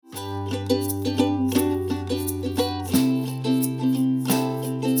Hey,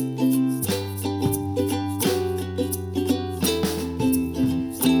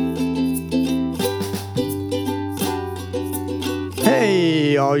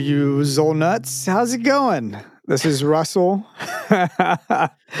 all you Zolnuts, how's it going? This is Russell.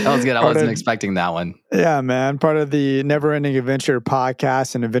 That was good. I wasn't expecting that one. Yeah, man. Part of the Never Ending Adventure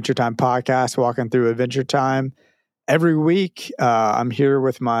podcast and Adventure Time podcast, walking through Adventure Time. Every week, I'm here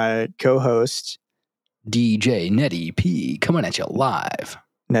with my co-host, DJ Nettie P, coming at you live.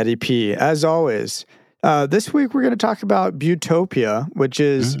 Nettie P, as always. This week, we're going to talk about Buteaupia, which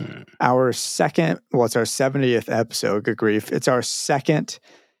is our second, well, it's our 70th episode, good grief. It's our second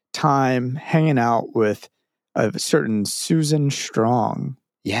time hanging out with a certain Susan Strong.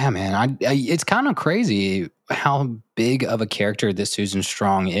 Yeah, man. It's kind of crazy how big of a character this Susan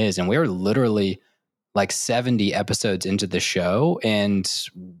Strong is. And we're literally like 70 episodes into the show. It's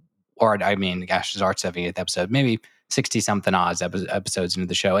our 70th episode, maybe 60-something odds episodes into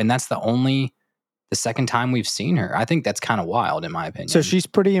the show. And that's the second time we've seen her. I think that's kind of wild, in my opinion. So she's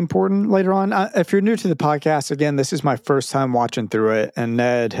pretty important later on. If you're new to the podcast, again, this is my first time watching through it, and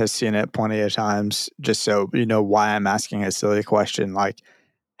Ned has seen it plenty of times, just so you know why I'm asking a silly question, like,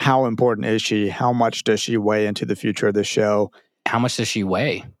 how important is she? How much does she weigh into the future of the show? How much does she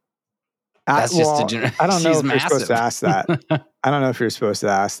weigh? I don't know if you're supposed to ask that. I don't know if you're supposed to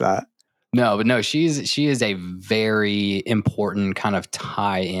ask that. No, but no, she is a very important kind of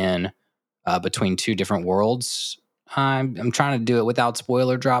tie-in between two different worlds. I'm trying to do it without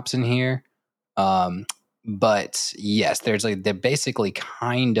spoiler drops in here. But yes, they're basically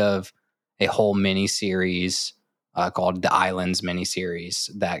kind of a whole mini-series called the Islands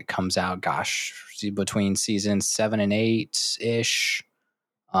mini-series that comes out, between seasons 7 and 8-ish.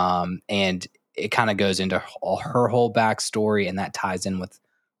 And it kind of goes into her whole backstory, and that ties in with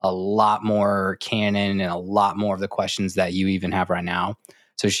a lot more canon and a lot more of the questions that you even have right now.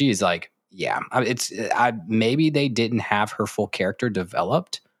 So she's like, yeah, maybe they didn't have her full character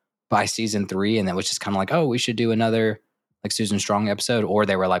developed by season 3, and that was just kind of like, oh, we should do another like Susan Strong episode, or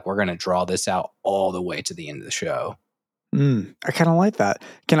they were like, we're going to draw this out all the way to the end of the show. I kind of like that.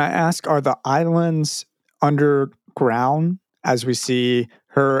 Can I ask, are the islands underground, as we see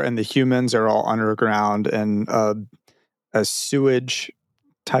her and the humans are all underground in a sewage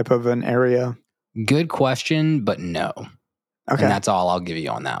type of an area? Good question, but no. Okay. And that's all I'll give you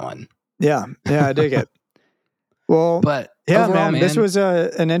on that one. Yeah, I dig it. Well, but yeah, overall, man, this was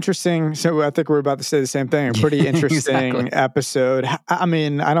an interesting, so I think we're about to say the same thing, a pretty interesting episode. I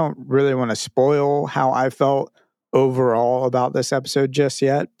mean, I don't really want to spoil how I felt overall about this episode just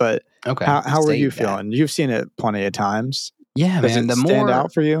yet, but okay, how were you feeling? You've seen it plenty of times. Yeah, Does man. it stand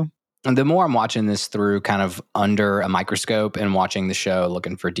out for you? And the more I'm watching this through kind of under a microscope and watching the show,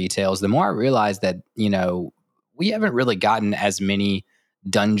 looking for details, the more I realize that, we haven't really gotten as many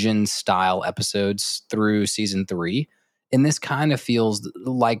dungeon style episodes through season 3. And this kind of feels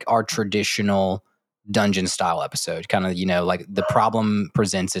like our traditional dungeon style episode, kind of, like the problem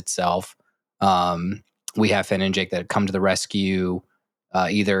presents itself. We have Finn and Jake that come to the rescue,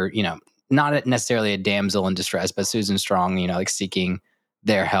 either, not necessarily a damsel in distress, but Susan Strong, like seeking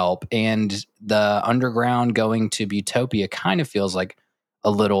their help. And the underground going to Buteaupia kind of feels like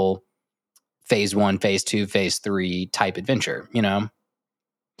a little phase 1, phase 2, phase 3 type adventure,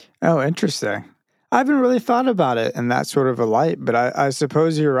 Oh, interesting. I haven't really thought about it in that sort of a light, but I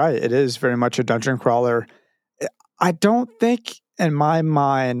suppose you're right. It is very much a dungeon crawler. I don't think in my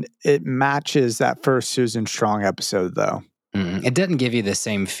mind it matches that first Susan Strong episode, though. It doesn't give you the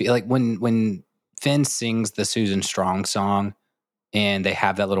same feel. Like when Finn sings the Susan Strong song and they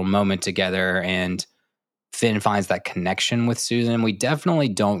have that little moment together and Finn finds that connection with Susan, we definitely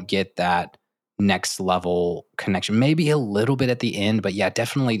don't get that next level connection. Maybe a little bit at the end, but yeah,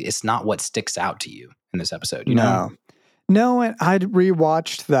 definitely it's not what sticks out to you in this episode, you know? No, and I'd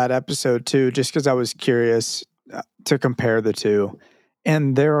rewatched that episode too, just because I was curious to compare the two.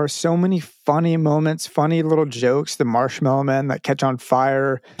 And there are so many funny moments, funny little jokes, the marshmallow men that catch on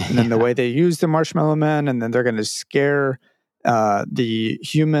fire, and then the way they use the marshmallow men, and then they're going to scare the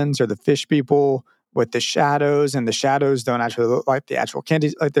humans or the fish people with the shadows, and the shadows don't actually look like the actual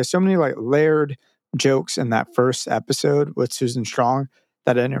candies. Like there's so many like layered jokes in that first episode with Susan Strong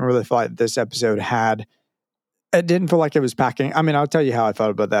that I didn't really feel like this episode had. It didn't feel like it was packing. I mean, I'll tell you how I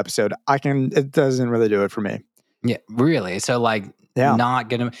felt about the episode. It doesn't really do it for me. Yeah, really. So like, not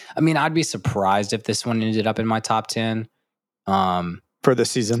gonna. I mean, I'd be surprised if this one ended up in my top 10 for the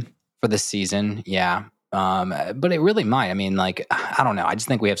season. For the season, yeah. But it really might. I mean, like, I don't know. I just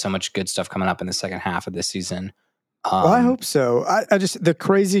think we have so much good stuff coming up in the second half of this season Well, I hope so. I just the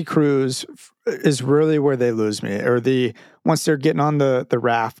crazy cruise is really where they lose me. Or once they're getting on the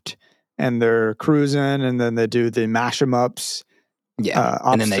raft and they're cruising, and then they do the mash 'em ups. Yeah,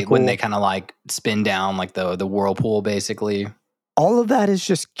 and then when they kind of like spin down like the whirlpool, basically. All of that is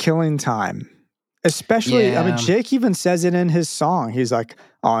just killing time. Especially, I mean, Jake even says it in his song. He's like,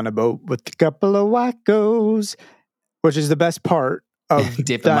 on a boat with a couple of wackos, which is the best part of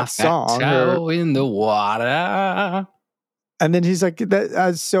Dipping my song. Toe in the water. And then he's like,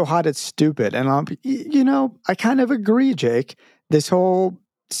 that's so hot, it's stupid. And I kind of agree, Jake. This whole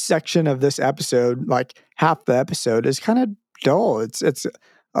section of this episode, like half the episode, is kind of dull. It's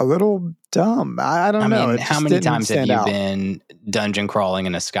a little dumb. I don't know. I mean, how many times have you been dungeon crawling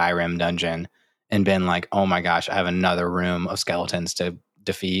in a Skyrim dungeon and been like, oh my gosh, I have another room of skeletons to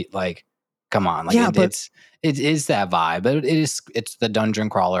defeat? Like, come on. Like, it is that vibe, but it's the dungeon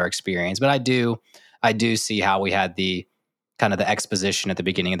crawler experience. But I do see how we had the kind of the exposition at the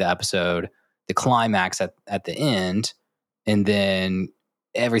beginning of the episode, the climax at the end, and then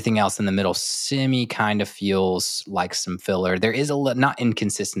everything else in the middle kind of feels like some filler. There is not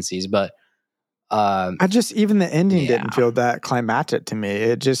inconsistencies, but even the ending didn't feel that climactic to me.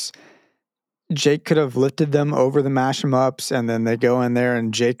 It just, Jake could have lifted them over the mash 'em ups, and then they go in there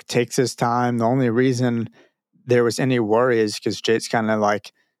and Jake takes his time. The only reason there was any worry is because Jake's kind of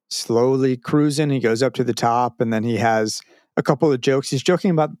like slowly cruising. He goes up to the top, and then he has a couple of jokes. He's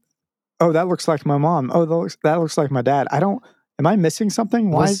joking about, oh, that looks like my mom. Oh, that looks like my dad. Am I missing something?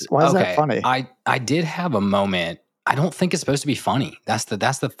 Why is that funny? I did have a moment. I don't think it's supposed to be funny. That's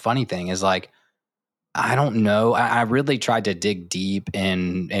the funny thing is, like, I don't know. I really tried to dig deep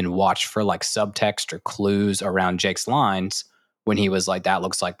and watch for like subtext or clues around Jake's lines when he was like, that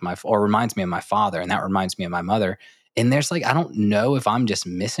looks like or reminds me of my father, and that reminds me of my mother. And there's like, I don't know if I'm just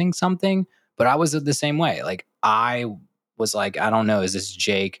missing something, but I was the same way. Like, I was like, I don't know, is this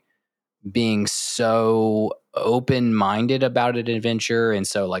Jake being so open-minded about an adventure and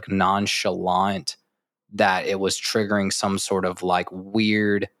so like nonchalant that it was triggering some sort of like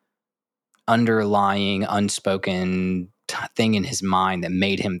weird underlying unspoken thing in his mind that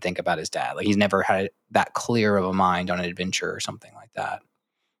made him think about his dad? Like, he's never had that clear of a mind on an adventure or something like that.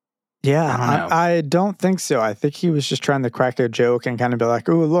 Yeah, I don't think so. I think he was just trying to crack a joke and kind of be like,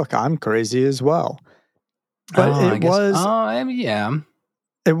 oh, look, I'm crazy as well. But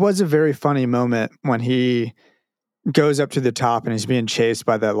it was a very funny moment when he goes up to the top and he's being chased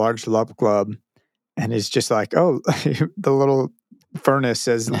by that large love club. And he's just like, oh, the little furnace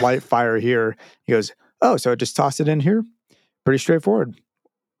says light fire here. He goes, oh, so I just toss it in here? Pretty straightforward.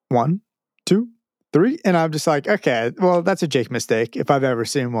 1, 2, 3. And I'm just like, okay, well, that's a Jake mistake if I've ever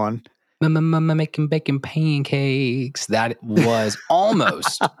seen one. Making bacon pancakes. That was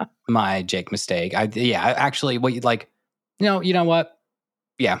almost my Jake mistake. Actually, what you like, you know what?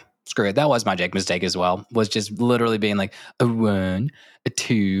 Yeah, screw it. That was my Jake mistake as well. Was just literally being like a 1, a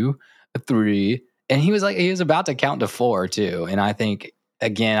 2, a 3. And he was about to count to 4 too. And I think,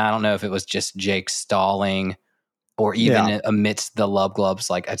 again, I don't know if it was just Jake stalling or even amidst the love globes,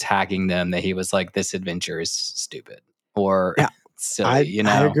 like attacking them, that he was like, this adventure is stupid or silly,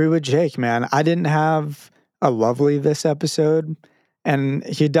 I agree with Jake, man. I didn't have a lovely this episode, and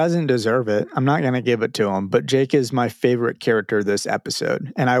he doesn't deserve it. I'm not going to give it to him, but Jake is my favorite character this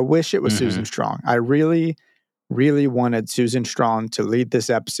episode. And I wish it was Susan Strong. I really, really wanted Susan Strong to lead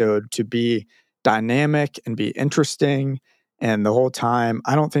this episode, to be dynamic and be interesting. And the whole time,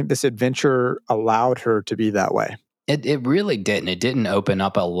 I don't think this adventure allowed her to be that way. It really didn't. It didn't open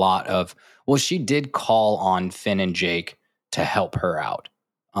up a lot of, well, she did call on Finn and Jake to help her out.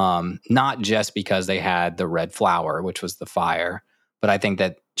 Not just because they had the red flower, which was the fire, but I think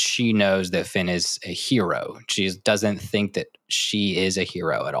that she knows that Finn is a hero. She doesn't think that she is a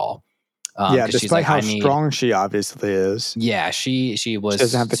hero at all. Despite how strong she obviously is. Yeah, she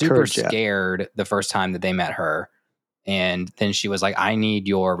was super scared the first time that they met her. And then she was like, I need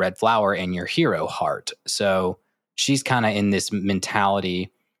your red flower and your hero heart. So she's kind of in this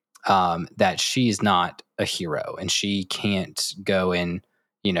mentality that she's not a hero and she can't go and,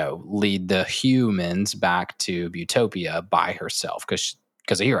 lead the humans back to Buttopia by herself because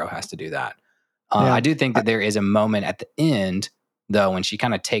a hero has to do that. I do think that there is a moment at the end, though, when she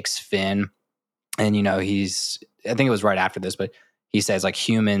kind of takes Finn and, I think it was right after this, but he says like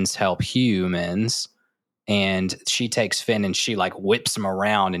humans help humans. And she takes Finn and she like whips him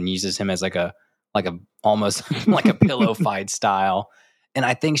around and uses him as like a almost like a pillow fight style. And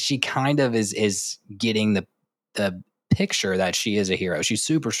I think she kind of is getting the picture that she is a hero. She's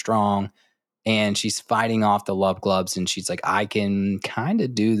super strong and she's fighting off the love globes. And she's like, I can kind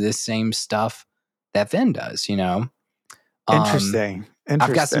of do this same stuff that Finn does, Interesting. I've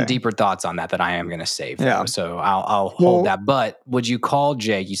got some Interesting. deeper thoughts on that I am going to save though. Yeah. So I'll hold that. But would you call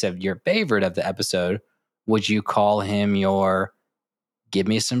Jake, you said your favorite of the episode, would you call him your give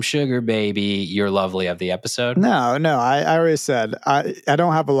me some sugar, baby, your lovely of the episode? No. I already said I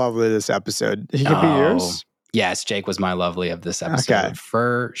don't have a lovely this episode. He could be yours. Yes, Jake was my lovely of this episode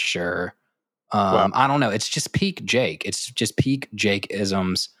for sure. I don't know. It's just peak Jake. It's just peak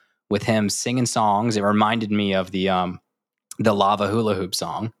Jake-isms with him singing songs. It reminded me of the Lava Hula Hoop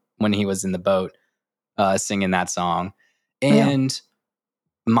song when he was in the boat singing that song. And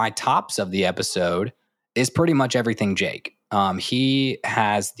my tops of the episode is pretty much everything Jake. He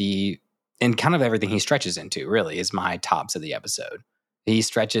has and kind of everything he stretches into really is my tops of the episode. He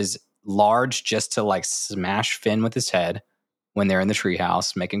stretches large just to like smash Finn with his head when they're in the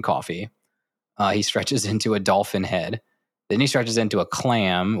treehouse making coffee. He stretches into a dolphin head. Then he stretches into a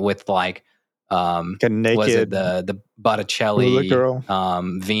clam with like a naked was it the Botticelli girl?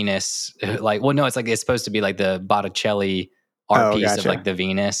 Venus? Like, well, no, it's supposed to be like the Botticelli art piece of like the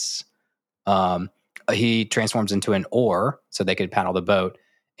Venus. He transforms into an oar so they could paddle the boat,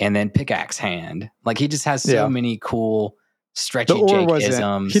 and then pickaxe hand. Like he just has so many cool stretchy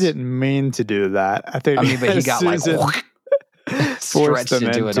Jake-isms. He didn't mean to do that. I think. I mean, but he got Susan like stretched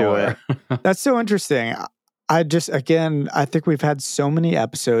into an oar. That's so interesting. I think we've had so many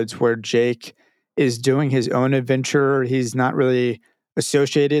episodes where Jake is doing his own adventure. He's not really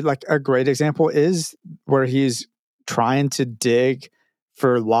associated. Like a great example is where he's trying to dig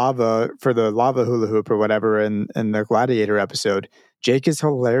for the lava hula hoop or whatever in the Gladiator episode. Jake is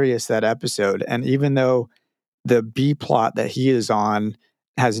hilarious that episode. And even though the B plot that he is on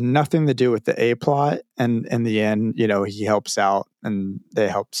has nothing to do with the A plot, and in the end, he helps out and they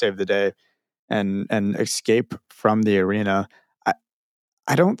help save the day and escape from the arena.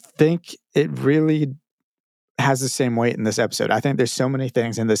 I don't think it really has the same weight in this episode. I think there's so many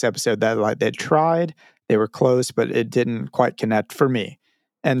things in this episode that like they tried, they were close, but it didn't quite connect for me.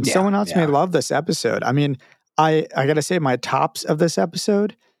 And someone else may love this episode. I mean, I gotta say my tops of this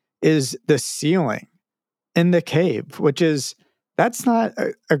episode is the ceiling in the cave, that's not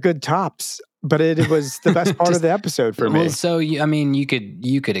a good tops, but it was the best part of the episode for me. Well, so I mean, you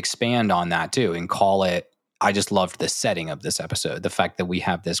could expand on that too and call it. I just loved the setting of this episode. The fact that we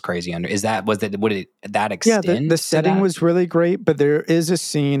have this crazy would it that extend? Yeah, the setting was really great, but there is a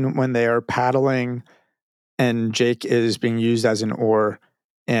scene when they are paddling and Jake is being used as an oar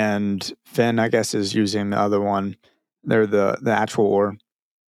and Finn, I guess, is using the other one. They're the actual oar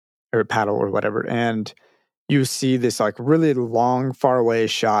or paddle or whatever. And you see this like really long, far away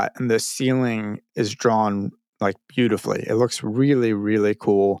shot and the ceiling is drawn like beautifully. It looks really, really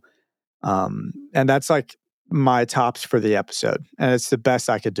cool. And that's like my tops for the episode. And it's the best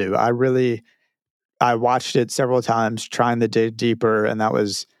I could do. I watched it several times trying to dig deeper, and that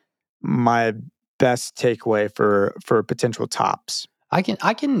was my best takeaway for potential tops. I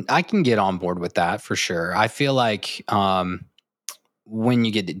can get on board with that for sure. I feel like when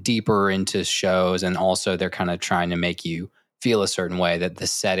you get deeper into shows and also they're kind of trying to make you feel a certain way, that the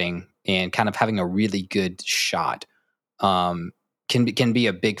setting and kind of having a really good shot can be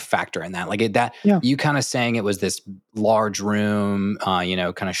a big factor in that. Like that, you kind of saying it was this large room,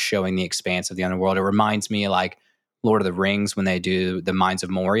 kind of showing the expanse of the underworld. It reminds me of like Lord of the Rings when they do the Mines of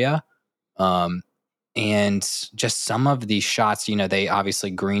Moria. And just some of these shots, they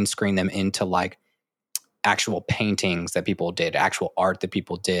obviously green screen them into like actual paintings that people did, actual art that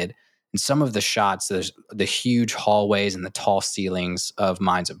people did. And some of the shots, there's the huge hallways and the tall ceilings of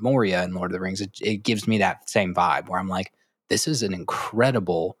Mines of Moria and Lord of the Rings. It gives me that same vibe where I'm like, this is an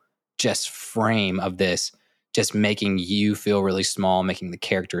incredible just frame of this, just making you feel really small, making the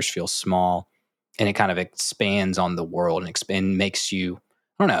characters feel small. And it kind of expands on the world and makes you,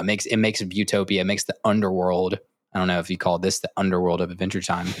 I don't know, it makes Utopia, it makes the underworld, I don't know if you call this the underworld of Adventure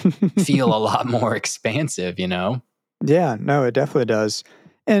Time, feel a lot more expansive, Yeah, no, it definitely does.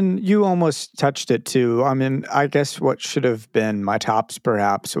 And you almost touched it too. I mean, I guess what should have been my tops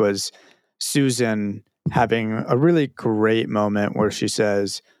perhaps was Susan having a really great moment where she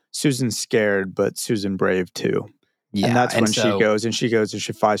says, Susan's scared, but Susan brave too. Yeah, and that's when she goes and she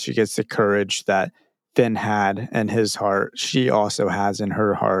fights. She gets the courage that Finn had in his heart. She also has in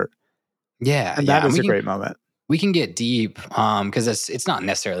her heart. Yeah. And that is a great moment. We can get deep because it's not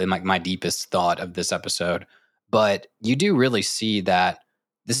necessarily like my deepest thought of this episode, but you do really see that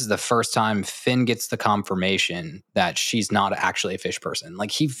this is the first time Finn gets the confirmation that she's not actually a fish person. Like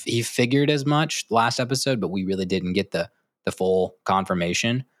he figured as much last episode, but we really didn't get the full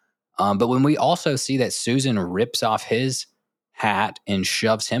confirmation. But when we also see that Susan rips off his hat and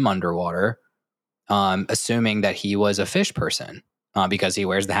shoves him underwater, assuming that he was a fish person because he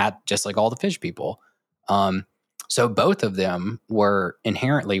wears the hat just like all the fish people. So both of them were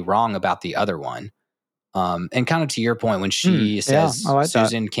inherently wrong about the other one. And kind of to your point, when she says I like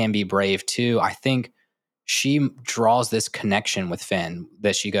Susan can be brave too, I think she draws this connection with Finn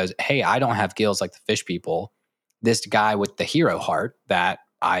that she goes, hey, I don't have gills like the fish people. This guy with the hero heart that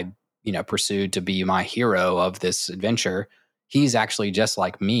I, pursued to be my hero of this adventure, he's actually just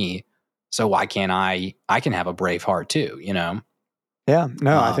like me. So why can't I can have a brave heart too, Yeah,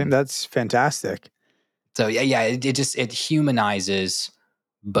 no, I think that's fantastic. So it humanizes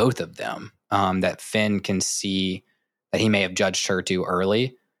both of them. That Finn can see that he may have judged her too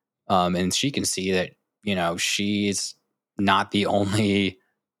early. And she can see that, she's not the only,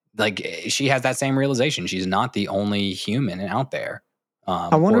 she has that same realization. She's not the only human out there.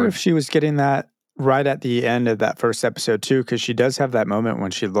 I wonder if she was getting that right at the end of that first episode too, because she does have that moment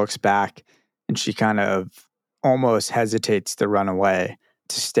when she looks back and she kind of almost hesitates to run away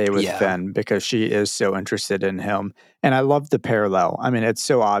to stay with Finn because she is so interested in him. And I love the parallel. I mean, it's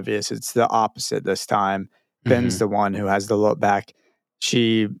so obvious. It's the opposite this time. Finn's the one who has the look back.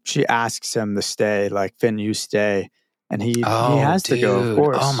 She asks him to stay, like, Finn, you stay. And he has to go, of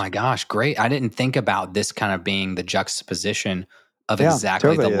course. Oh my gosh, great. I didn't think about this kind of being the juxtaposition of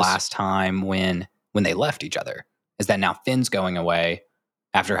exactly the last time when they left each other. Is that now Finn's going away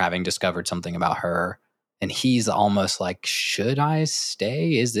after having discovered something about her. And he's almost like, should I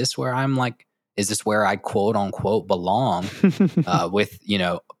stay? Is this where I quote unquote belong with,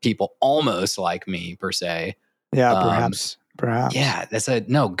 people almost like me per se? Yeah, perhaps. Yeah, that's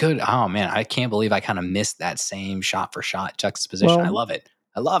good. Oh man, I can't believe I kind of missed that same shot for shot juxtaposition. Well, I love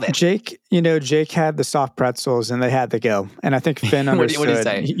it. Jake had the soft pretzels and they had to go. And I think Finn understood. What do you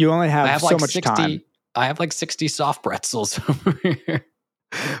say? You only have so much time. I have like 60 soft pretzels over here.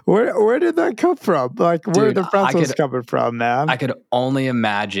 Where did that come from? Like, where are the pretzels coming from, man? I could only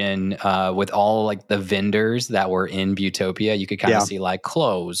imagine with all like the vendors that were in Buteaupia, you could kind of see like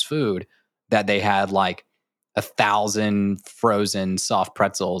clothes, food, that they had like 1,000 frozen soft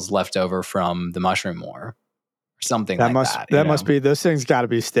pretzels left over from the Mushroom War or something that must be, those things got to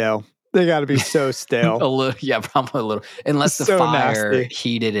be stale. They got to be so stale. Probably a little. Unless the fire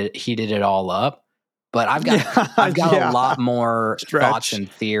heated it all up. But I've got a lot more thoughts and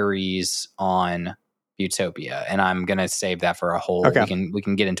theories on Buteaupia, and I'm gonna save that for a whole. Okay. We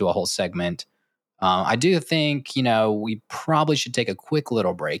can get into a whole segment. I do think we probably should take a quick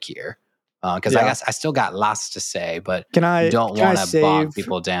little break here because I guess I still got lots to say, but don't want to bog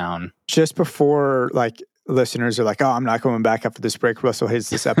people down. Just before listeners are like, oh, I'm not going back after this break. Russell hates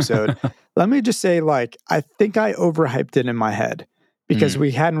this episode. Let me just say, I think I overhyped it in my head. Because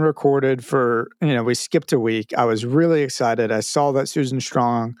we hadn't recorded for, we skipped a week. I was really excited. I saw that Susan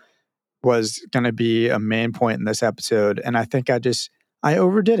Strong was going to be a main point in this episode. And I think I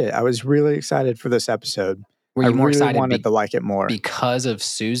overdid it. I was really excited for this episode. Were you more really excited wanted to like it more. Because of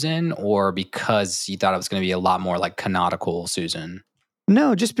Susan or because you thought it was going to be a lot more like canonical Susan?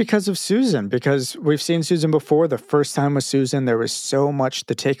 No, just because of Susan, because we've seen Susan before. The first time with Susan, there was so much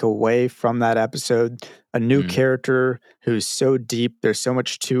to take away from that episode. A new character who's so deep. There's so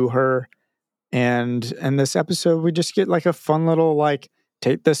much to her. And in this episode, we just get like a fun little,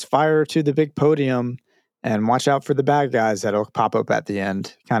 take this fire to the big podium and watch out for the bad guys that'll pop up at the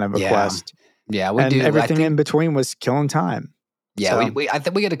end kind of a quest. Yeah, we do. Everything in between was killing time. Yeah, so, I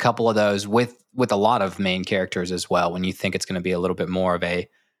think we get a couple of those with a lot of main characters as well. When you think it's going to be a little bit more of a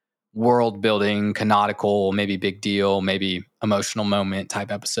world building, canonical, maybe big deal, maybe emotional moment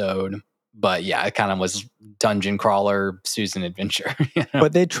type episode. But yeah, it kind of was dungeon crawler Susan adventure.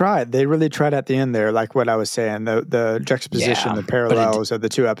 But they tried. They really tried at the end there, like what I was saying, the juxtaposition, the parallels of the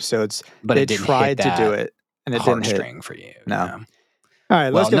two episodes. But they tried to do it, and it didn't hit for you. No. All right,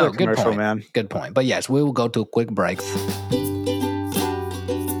 let's get a commercial, man. Good point. But yes, we will go to a quick break.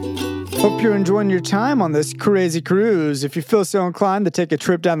 Hope you're enjoying your time on this crazy cruise. If you feel so inclined to take a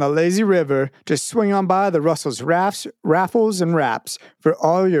trip down the lazy river, just swing on by the Russell's Raffles and Wraps for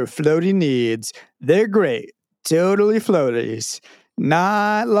all your floaty needs. They're great. Totally floaties.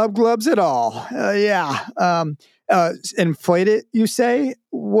 Not love gloves at all. Inflate it, you say?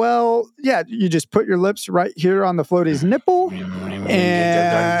 Well, yeah, you just put your lips right here on the floaty's nipple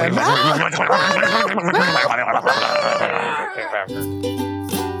and...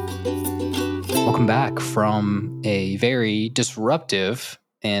 Welcome back from a very disruptive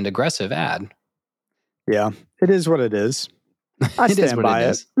and aggressive ad. Yeah, it is what it is. I stand by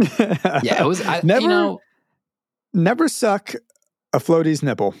it. Yeah, it was. Never suck a floaty's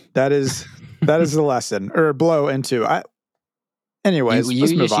nipple. That is the lesson. Or blow into. Anyways, You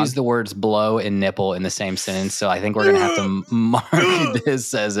let's move just on. use the words blow and nipple in the same sentence, so I think we're gonna have to mark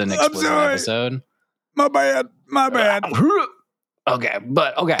this as an explicit episode. My bad. Okay,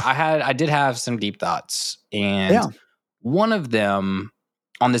 but I did have some deep thoughts, and Yeah. one of them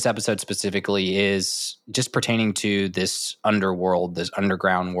on this episode specifically is just pertaining to this underworld, this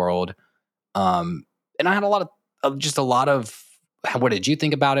underground world. And I had a lot of what did you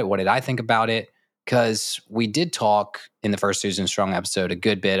think about it? What did I think about it? Because we did talk in the first Susan Strong episode a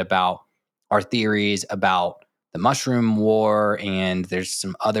good bit about our theories about the Mushroom War, and there's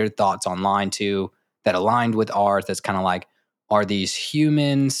some other thoughts online too that aligned with ours. That's kind of like, are these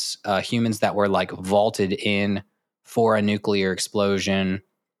humans that were like vaulted in for a nuclear explosion?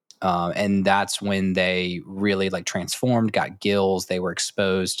 And that's when they really like transformed, got gills, they were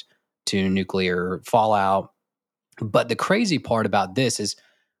exposed to nuclear fallout. But the crazy part about this is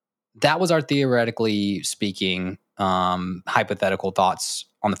that was our theoretically speaking hypothetical thoughts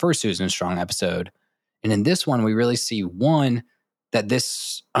on the first Susan Strong episode. And in this one, we really see one, that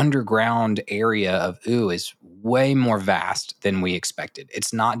this underground area of Ooh is way more vast than we expected.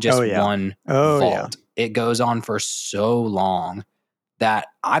 It's not just one vault. It goes on for so long that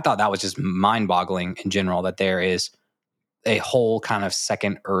I thought that was just mind-boggling in general, that there is a whole kind of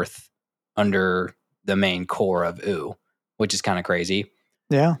second Earth under the main core of Ooh, which is kind of crazy.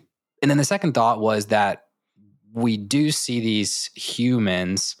 Yeah. And then the second thought was that we do see these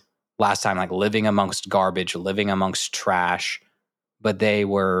humans last time like living amongst garbage, living amongst trash, but they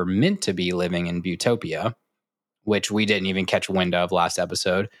were meant to be living in Buttopia, which we didn't even catch wind of last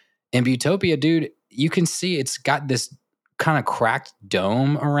episode. In Buttopia, dude, you can see it's got this kind of cracked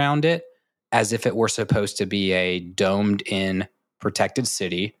dome around it, as if it were supposed to be a domed in protected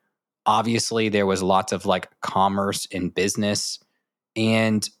city. Obviously, there was lots of like commerce and business.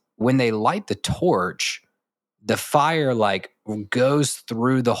 And when they light the torch, the fire like goes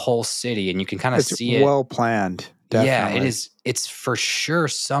through the whole city, and you can kind of see it. Well planned. Definitely. Yeah, it is. It's for sure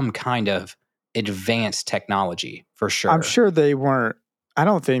some kind of advanced technology, for sure. I'm sure they weren't. I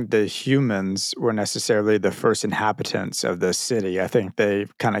don't think the humans were necessarily the first inhabitants of this city. I think they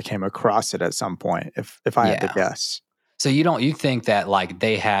kind of came across it at some point, if I had to guess. So you think that like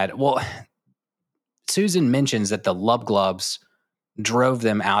they had, well, Susan mentions that the Lubglubs drove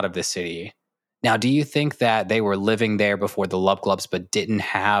them out of the city. Now, do you think that they were living there before the Lubglubs, but didn't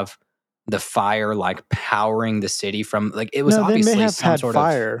have the fire like powering the city from like it was obviously they may have some had sort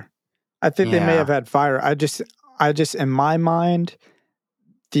fire. I think they may have had fire. I just in my mind,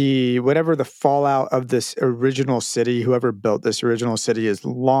 whatever the fallout of this original city, whoever built this original city is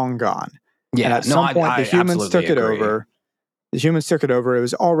long gone. Yeah. And at some point the humans took it agree. over. The humans took it over. It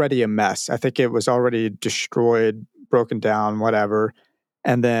was already a mess. I think it was already destroyed, broken down, whatever.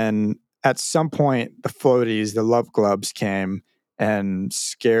 And then at some point the floaties, the Lubglubs came and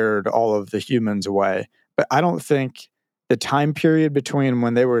scared all of the humans away. But I don't think the time period between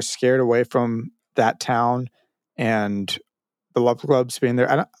when they were scared away from that town and the Lubglubs being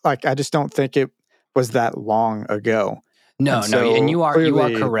there, I just don't think it was that long ago. No, and you are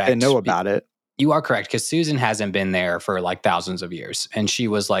correct. They know about it. You are correct, because Susan hasn't been there for like thousands of years, and she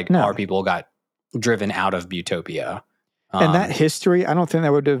was like, our people got driven out of Buttopia. And that history, I don't think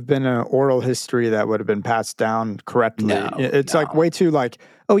that would have been an oral history that would have been passed down correctly. It's like way too like,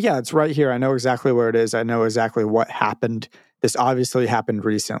 oh yeah, it's right here. I know exactly where it is. I know exactly what happened. This obviously happened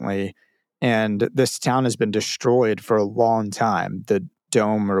recently. And this town has been destroyed for a long time. The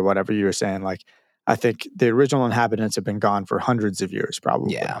dome or whatever you were saying, like, I think the original inhabitants have been gone for hundreds of years,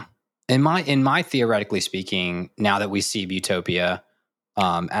 probably. Yeah. In my theoretically speaking, now that we see Buttopia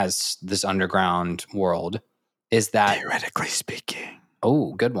as this underground world, is that theoretically speaking?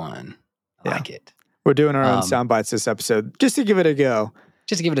 Oh, good one. I like it. We're doing our own sound bites this episode just to give it a go.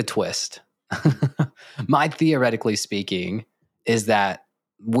 Just to give it a twist. My theoretically speaking is that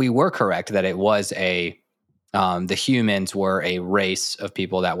we were correct that it was the humans were a race of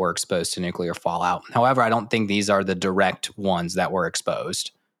people that were exposed to nuclear fallout. However, I don't think these are the direct ones that were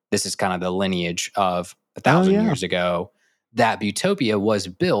exposed. This is kind of the lineage of 1,000 years ago, that Buttopia was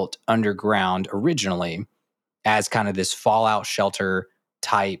built underground originally as kind of this fallout shelter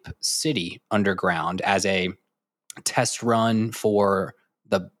type city underground as a test run for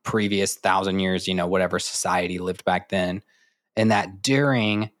the previous 1,000 years, whatever society lived back then. And that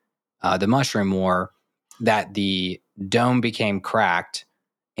during the Mushroom War, that the dome became cracked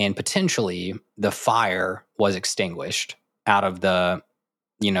and potentially the fire was extinguished out of the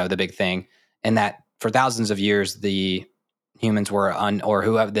big thing. And that for thousands of years, the humans were or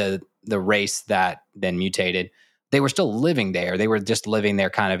whoever the race that then mutated, they were still living there. They were just living there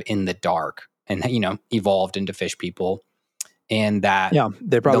kind of in the dark and, evolved into fish people. and that Yeah,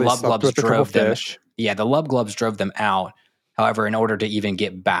 they the probably Love slept Gloves with a couple drove them. fish. Yeah, the Love Gloves drove them out. However, in order to even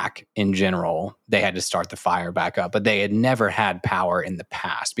get back in general, they had to start the fire back up. But they had never had power in the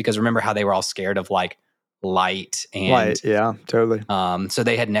past because remember how they were all scared of like light and Light, yeah, totally. so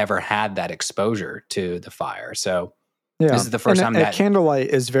they had never had that exposure to the fire. So Yeah, this is the first time a that candlelight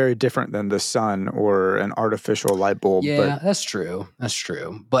is very different than the sun or an artificial light bulb. yeah, that's true. That's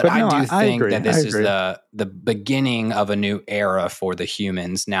true. But but I no, do I think agree. that I this is agree. the beginning of a new era for the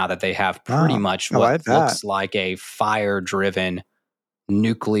humans now that they have pretty Wow, much I what like that. looks like a fire-driven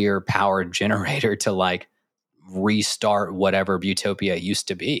nuclear powered generator to like restart whatever Utopia used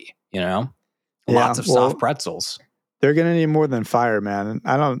to be, you know? Yeah, Lots of soft pretzels. They're gonna need more than fire, man.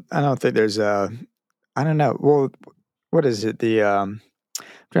 I don't think there's I don't know. Well, what is it? I'm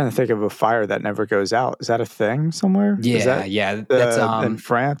trying to think of a fire that never goes out. Is that a thing somewhere? Is Yeah, that yeah. That's in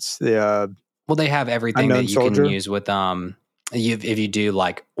France? The well, they have everything Unknown that you can Soldier? use with if you do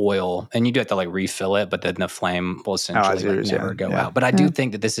like oil and you do have to like refill it, but then the flame will I essentially see what like you're never saying. go Yeah. out. But I Yeah. do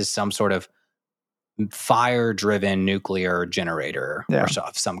think that this is some sort of fire driven nuclear generator Yeah. or so,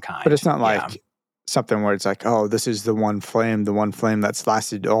 of some kind. But it's not Yeah. like something where it's like, oh, this is the one flame that's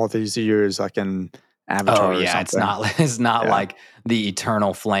lasted all these years, like in Avatar Oh or yeah, something. it's not Yeah. like the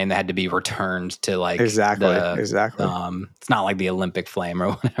eternal flame that had to be returned to like Exactly. the Exactly. it's not like the Olympic flame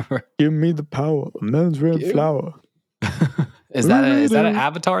or whatever. Give me the power, a man's red Give- flower. is that an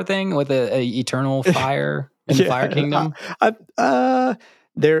Avatar thing with a eternal fire in the Fire Kingdom?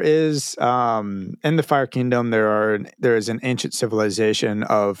 There is in the Fire Kingdom there is an ancient civilization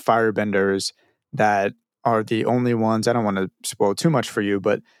of firebenders that are the only ones. I don't want to spoil too much for you,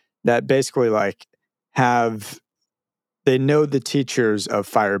 but that basically like they know the teachers of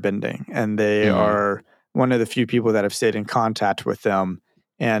firebending, and they are one of the few people that have stayed in contact with them.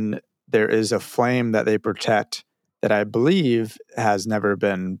 And there is a flame that they protect that I believe has never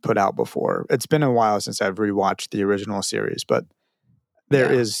been put out before. It's been a while since I've rewatched the original series, but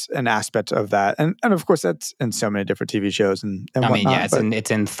there is an aspect of that, and of course that's in so many different TV shows and I whatnot. mean, yeah,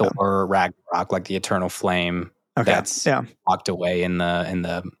 it's in Thor Ragnarok, like the eternal flame that's locked away in the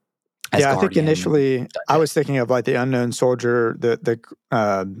Asgardian. I think initially I was thinking of like the Unknown Soldier, the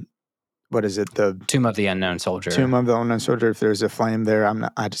what is it? The Tomb of the Unknown Soldier. Tomb of the Unknown Soldier. If there's a flame there,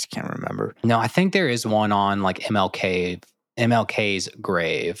 I just can't remember. No, I think there is one on like MLK's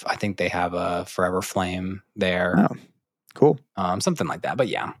grave. I think they have a forever flame there. Oh, cool. Something like that. But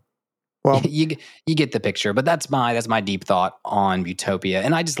yeah, well, you get the picture. But that's my deep thought on Utopia,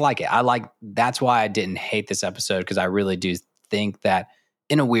 and I just like it. That's why I didn't hate this episode, because I really do think that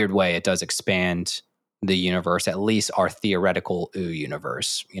in a weird way it does expand the universe, at least our theoretical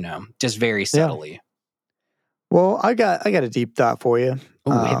universe, just very subtly. Yeah. Well, I got a deep thought for you.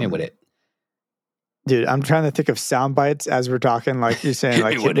 Ooh, hit me with it. Dude, I'm trying to think of sound bites as we're talking, like you're saying,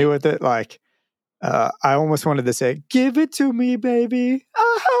 like hit me with it. Like I almost wanted to say, give it to me, baby.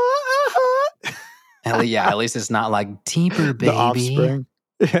 Hell yeah, at least it's not like deeper, baby. The Offspring.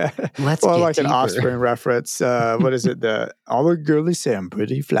 Yeah. Let's well, get like deeper. An Offspring reference. What is it? All the girlies say I'm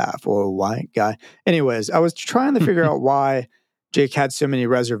pretty fly for a white guy. Anyways, I was trying to figure out why Jake had so many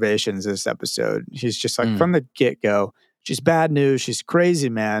reservations this episode. He's just like from the get-go, she's bad news. She's crazy,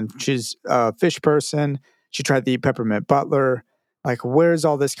 man. She's a fish person. She tried to eat Peppermint Butler. Like, where's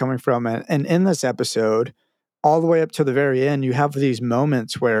all this coming from? And in this episode, all the way up to the very end, you have these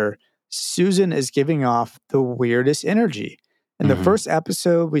moments where Susan is giving off the weirdest energy. In the first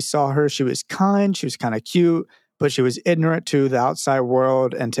episode, we saw her. She was kind. She was kind of cute, but she was ignorant to the outside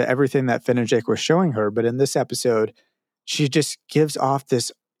world and to everything that Finn and Jake were showing her. But in this episode, she just gives off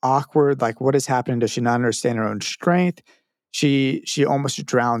this awkward, like, what is happening? Does she not understand her own strength? She almost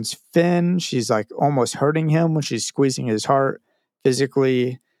drowns Finn. She's like almost hurting him when she's squeezing his heart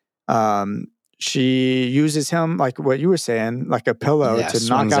physically. She uses him, like what you were saying, like a pillow to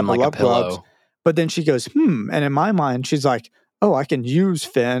knock out the love gloves. But then she goes, And in my mind, she's like, oh, I can use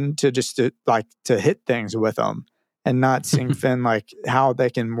Finn to hit things with him, and not seeing Finn like how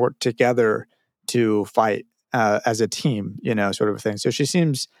they can work together to fight as a team, sort of a thing. So she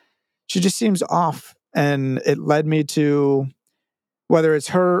just seems off. And it led me to, whether it's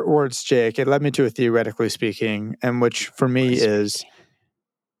her or it's Jake, it led me to a theoretically speaking, and which for me is,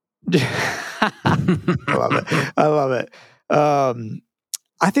 I love it.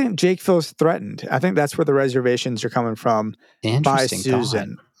 I think Jake feels threatened. I think that's where the reservations are coming from by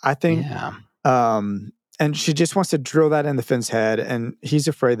Susan. I think, and she just wants to drill that into Finn's head, and he's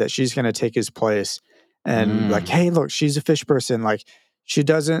afraid that she's going to take his place. And like, hey, look, she's a fish person. Like, he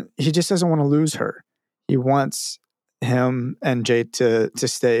just doesn't want to lose her. He wants him and Jake to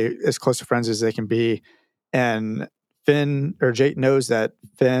stay as close to friends as they can be. And Jake knows that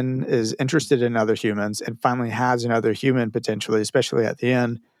Finn is interested in other humans and finally has another human potentially, especially at the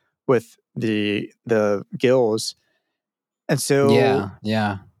end with the gills. And so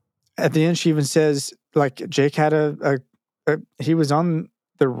Yeah. at the end, she even says like Jake had he was on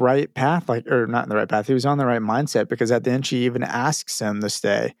the right path, or not in the right path. He was on the right mindset because at the end, she even asks him to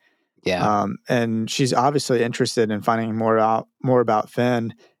stay. Yeah. And she's obviously interested in finding more about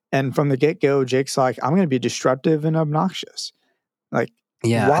Finn. And from the get-go, Jake's like, I'm going to be disruptive and obnoxious. Like,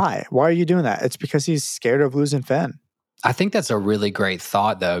 Yeah. why? Why are you doing that? It's because he's scared of losing Finn. I think that's a really great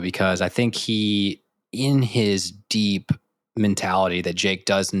thought, though, because I think he, in his deep mentality, that Jake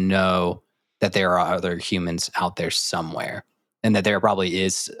does know that there are other humans out there somewhere, and that there probably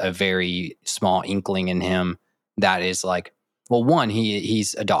is a very small inkling in him that is like, well, one,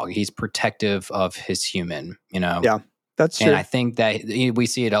 he's a dog. He's protective of his human, Yeah, that's true. And I think that we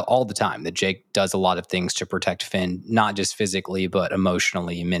see it all the time, that Jake does a lot of things to protect Finn, not just physically, but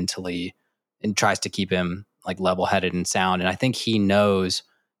emotionally, mentally, and tries to keep him like level-headed and sound. And I think he knows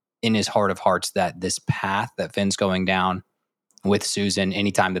in his heart of hearts that this path that Finn's going down with Susan,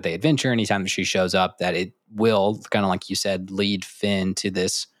 anytime that they adventure, anytime that she shows up, that it will, kind of like you said, lead Finn to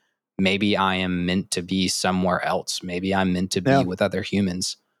this, maybe I am meant to be somewhere else. Maybe I'm meant to be with other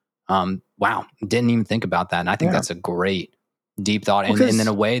humans. Wow. Didn't even think about that. And I think that's a great deep thought. And in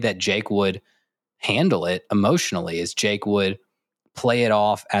a way that Jake would handle it emotionally is Jake would play it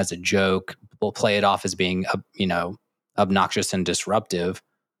off as a joke, will play it off as being, obnoxious and disruptive.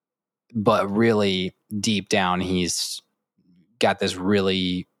 But really deep down, he's got this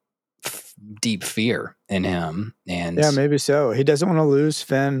really deep fear in him. And yeah, maybe so. He doesn't want to lose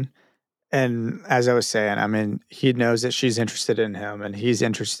Finn. And as I was saying, I mean, he knows that she's interested in him and she's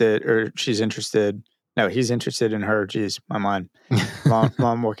interested. No, he's interested in her. Geez, my mind.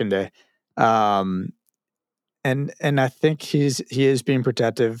 Long working day. And I think he is being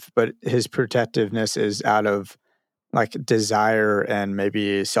protective, but his protectiveness is out of like desire and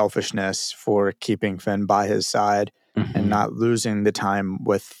maybe selfishness for keeping Finn by his side and not losing the time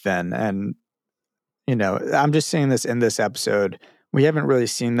with Finn. And, I'm just saying this in this episode. We haven't really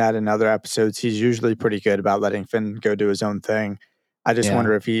seen that in other episodes. He's usually pretty good about letting Finn go do his own thing. I just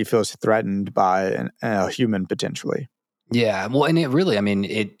wonder if he feels threatened by a human potentially. Yeah, well, and it really,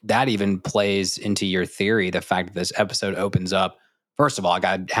 that even plays into your theory, the fact that this episode opens up. First of all,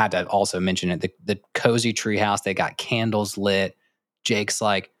 I had to also mention it, the cozy treehouse, they got candles lit. Jake's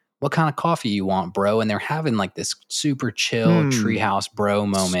like, what kind of coffee you want, bro? And they're having like this super chill treehouse bro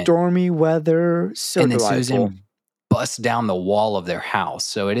moment. Stormy weather, so and then delightful. Susan busts down the wall of their house.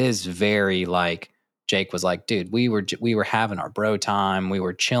 So it is very like, Jake was like, dude, we were having our bro time. We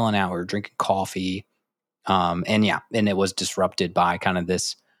were chilling out. We were drinking coffee. And it was disrupted by kind of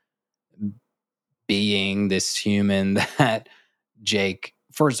this being, this human that Jake,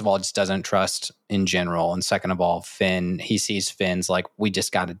 first of all, just doesn't trust in general. And second of all, Finn, he sees Finn's like, we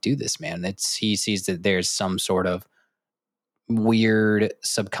just got to do this, man. He sees that there's some sort of weird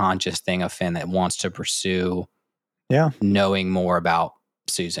subconscious thing of Finn that wants to pursue knowing more about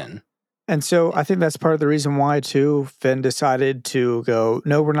Susan. And so I think that's part of the reason why, too, Finn decided to go,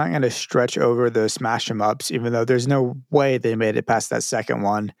 no, we're not going to stretch over the smash 'em ups, even though there's no way they made it past that second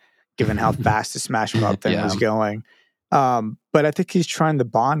one, given how fast the smash 'em up thing was going. But I think he's trying to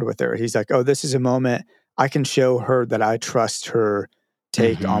bond with her. He's like, oh, this is a moment I can show her that I trust her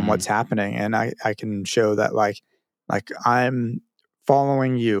take on what's happening. And I can show that like I'm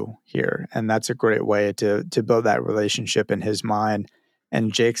following you here. And that's a great way to build that relationship in his mind.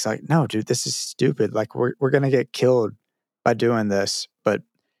 And Jake's like, no, dude, this is stupid. Like, we're going to get killed by doing this. But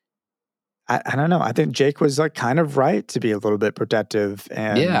I don't know. I think Jake was like kind of right to be a little bit protective.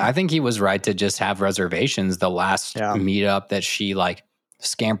 And yeah, I think he was right to just have reservations. The last meetup that she like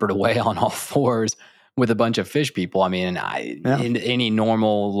scampered away on all fours with a bunch of fish people. I mean, any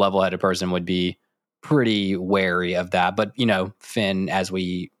normal level-headed person would be pretty wary of that. But, Finn, as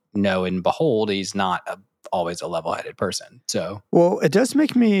we know and behold, he's not always a level-headed person. So, well, it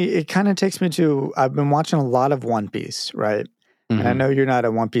kind of takes me to, I've been watching a lot of One Piece, right? And I know you're not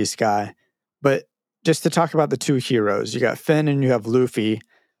a One Piece guy, but just to talk about the two heroes, you got Finn and you have Luffy.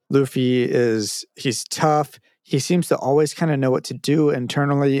 Luffy he's tough. He seems to always kind of know what to do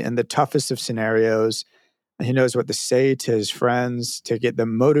internally in the toughest of scenarios. He knows what to say to his friends to get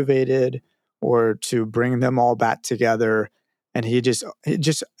them motivated or to bring them all back together. And he just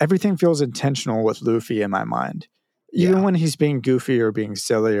everything feels intentional with Luffy in my mind. Even when he's being goofy or being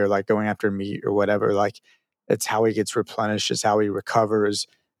silly or like going after meat or whatever, like it's how he gets replenished, it's how he recovers,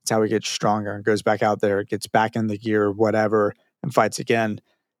 it's how he gets stronger and goes back out there, gets back in the gear, whatever, and fights again.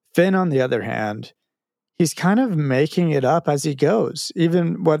 Finn, on the other hand, he's kind of making it up as he goes,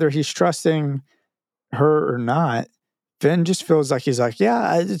 even whether he's trusting her or not. Finn just feels like he's like,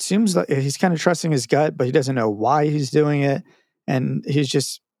 yeah, it seems like he's kind of trusting his gut, but he doesn't know why he's doing it. And he's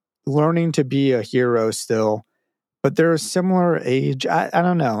just learning to be a hero still. But they're a similar age. I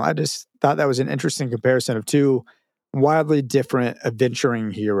don't know. I just thought that was an interesting comparison of two wildly different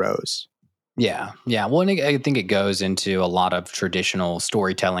adventuring heroes. Yeah. Yeah. Well, and I think it goes into a lot of traditional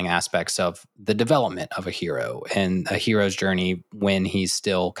storytelling aspects of the development of a hero and a hero's journey when he's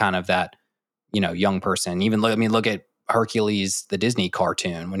still kind of that, young person. Even look at Hercules, the Disney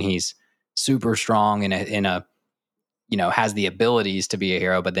cartoon, when he's super strong and has the abilities to be a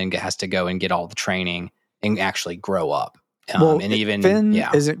hero, but then has to go and get all the training and actually grow up. And even Finn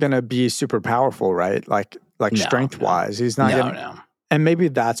isn't going to be super powerful, right? Like strength wise, he's not going to. And maybe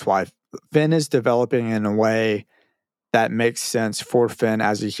that's why Finn is developing in a way that makes sense for Finn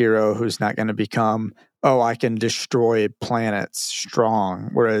as a hero who's not going to become, I can destroy planets strong.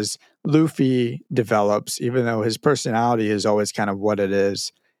 Whereas Luffy develops, even though his personality is always kind of what it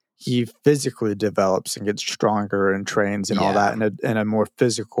is, he physically develops and gets stronger and trains and all that in a more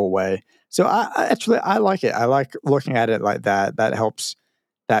physical way. So I like it. I like looking at it like that. That helps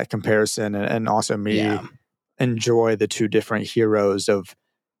that comparison and also me enjoy the two different heroes of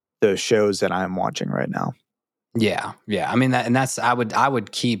the shows that I'm watching right now. Yeah. Yeah. I mean, I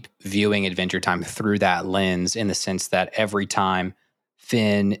would keep viewing Adventure Time through that lens, in the sense that every time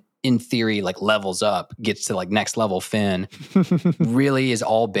Finn, in theory, like levels up, gets to like next level Finn, really is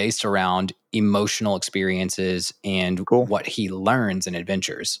all based around emotional experiences and what he learns in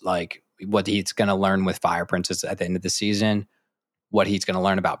adventures. Like what he's going to learn with Fire Princess at the end of the season, what he's going to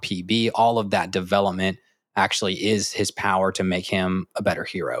learn about PB, all of that development actually is his power to make him a better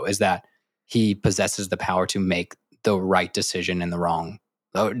hero, is that he possesses the power to make the right decision the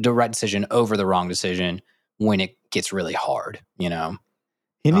right decision over the wrong decision when it gets really hard,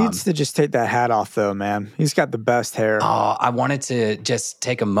 He needs to just take that hat off, though, man. He's got the best hair. Oh, I wanted to just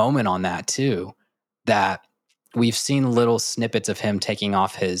take a moment on that, too, that we've seen little snippets of him taking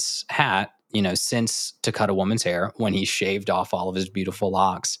off his hat, since To Cut a Woman's Hair, when he shaved off all of his beautiful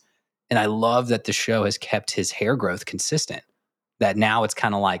locks. And I love that the show has kept his hair growth consistent, that now it's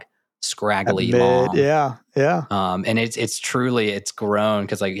kind of like scraggly long. Yeah. And it's grown,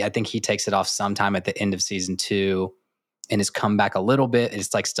 because I think he takes it off sometime at the end of season 2 and has come back a little bit.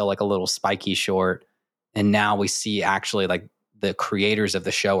 It's like still like a little spiky short. And now we see actually like the creators of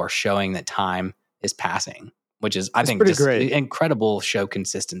the show are showing that time is passing, which is, I think, just great. Incredible show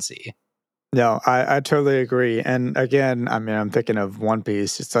consistency. No, I totally agree. And again, I mean, I'm thinking of One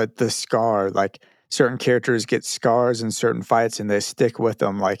Piece. It's like the scar, like certain characters get scars in certain fights and they stick with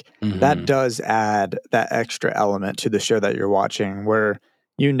them. Like that does add that extra element to the show that you're watching, where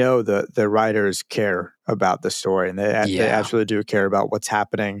the writers care about the story, and they actually do care about what's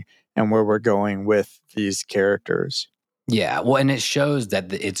happening and where we're going with these characters. Yeah, well, and it shows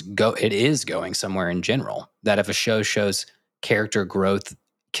that it is going somewhere in general. That if a show shows character growth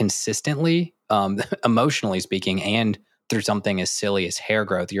consistently, emotionally speaking, and through something as silly as hair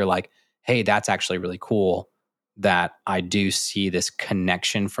growth, you're like, hey, that's actually really cool that I do see this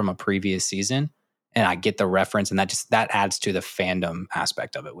connection from a previous season, and I get the reference, and that adds to the fandom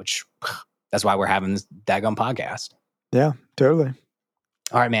aspect of it, which that's why we're having this daggone podcast. Yeah, totally.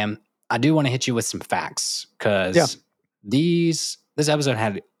 All right, man. I do want to hit you with some facts, because this episode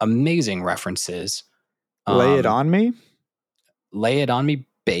had amazing references. Lay it on me. Lay it on me,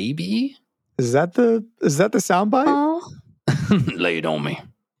 baby. Is that the soundbite? Oh. Lay it on me.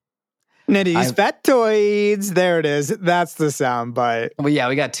 Nitty's Factoids. There it is. That's the soundbite. Well, yeah,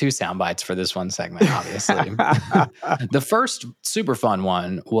 we got 2 sound bites for this one segment, obviously. The first super fun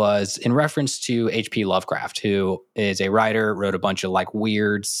one was in reference to H.P. Lovecraft, who is a writer, wrote a bunch of like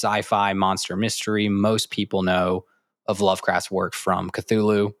weird sci-fi monster mystery. Most people know of Lovecraft's work from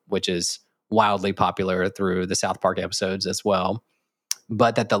Cthulhu, which is wildly popular through the South Park episodes as well.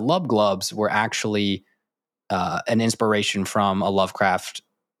 But that the Lub-Glubs were actually an inspiration from a Lovecraft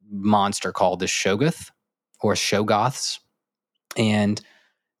monster called the Shoggoth or Shoggoths. And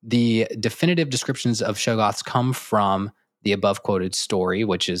the definitive descriptions of Shoggoths come from the above quoted story,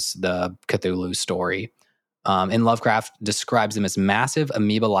 which is the Cthulhu story. And Lovecraft describes them as massive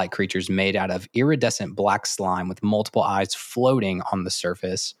amoeba-like creatures made out of iridescent black slime with multiple eyes floating on the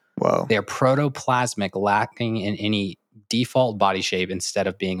surface. Whoa. They are protoplasmic, lacking in any default body shape instead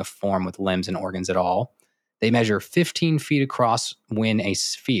of being a form with limbs and organs at all. They measure 15 feet across when a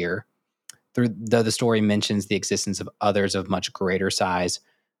sphere, though the story mentions the existence of others of much greater size.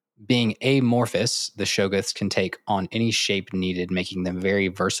 Being amorphous, the Shoggoths can take on any shape needed, making them very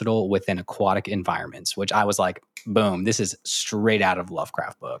versatile within aquatic environments, which I was like, boom, this is straight out of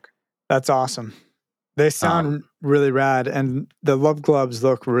Lovecraft book. That's awesome. They sound really rad, and the Love Gloves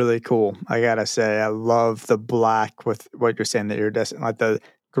look really cool. I gotta say, I love the black with what you're saying, that you're like the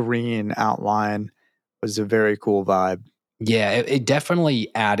green outline was a very cool vibe. Yeah, it definitely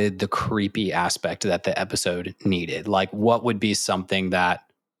added the creepy aspect that the episode needed. Like, what would be something that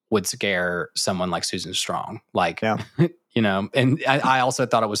would scare someone like Susan Strong? Like, Yeah. you know, and I also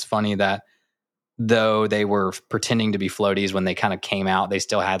thought it was funny that though they were pretending to be floaties, when they kind of came out, they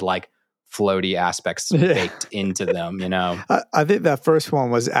still had like floaty aspects baked into them, you know? I think that first one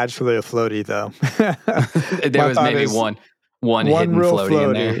was actually a floaty, though. There was maybe one hidden real floaty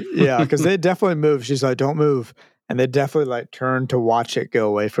in there. Yeah, because they definitely moved. She's like, don't move. And they definitely like turned to watch it go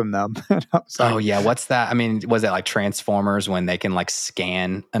away from them. Like, oh yeah, what's that? I mean, was it like Transformers when they can like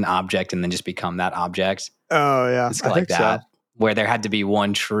scan an object and then just become that object? Oh yeah, it's like that. So. Where there had to be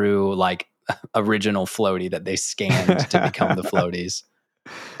one true like original floaty that they scanned to become the floaties.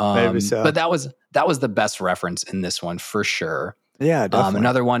 Maybe so. But that was the best reference in this one for sure. Yeah, definitely.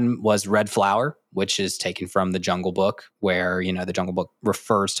 Another one was Red Flower, which is taken from the Jungle Book, where the Jungle Book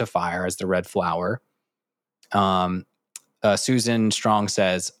refers to fire as the red flower. Susan Strong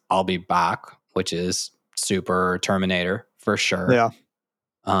says, "I'll be back," which is super Terminator for sure. Yeah.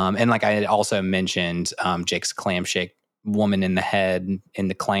 And like I had also mentioned, Jake's clamshake woman in the head in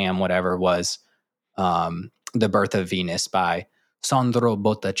the clam, whatever, was The Birth of Venus by Sandro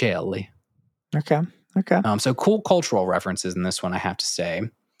Botticelli. Okay. So cool cultural references in this one, I have to say.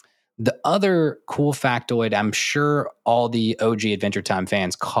 The other cool factoid, I'm sure all the OG Adventure Time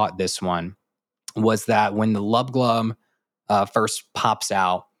fans caught this one, was that when the Love Glove first pops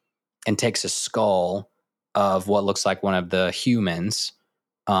out and takes a skull of what looks like one of the humans,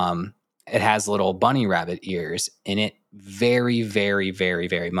 it has little bunny rabbit ears, and it very, very, very,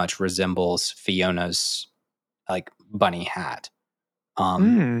 very much resembles Fiona's like bunny hat.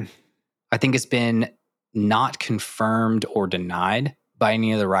 I think it's been not confirmed or denied by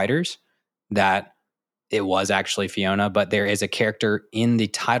any of the writers that it was actually Fiona, but there is a character in the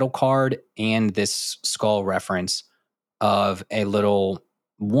title card and this skull reference of a little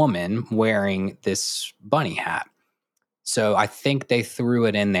woman wearing this bunny hat. So I think they threw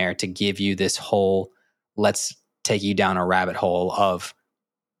it in there to give you this whole, let's take you down a rabbit hole of,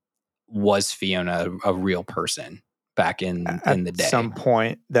 was Fiona a real person back in the day? At some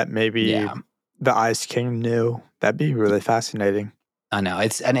point that maybe the Ice King knew. That'd be really fascinating. I know. I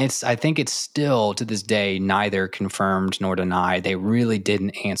think it's still to this day neither confirmed nor denied. They really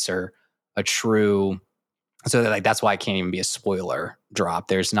didn't answer a true, so like that's why it can't even be a spoiler drop.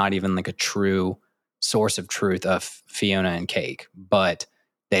 There's not even like a true source of truth of Fiona and Cake, but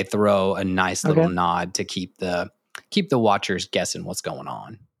they throw a nice little nod to keep the watchers guessing what's going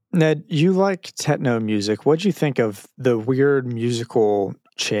on. Ned, you like techno music. What'd you think of the weird musical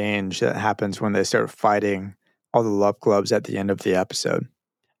change that happens when they start fighting all the Love Gloves at the end of the episode?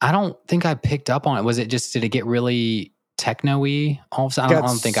 I don't think I picked up on it. Did it get really techno-y all of a sudden? I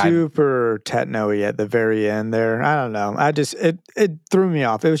don't think super techno-y at the very end there. I don't know. It threw me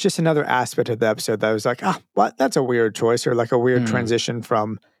off. It was just another aspect of the episode that I was like, what? That's a weird choice, or like a weird transition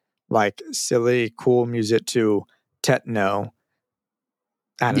from like silly, cool music to techno.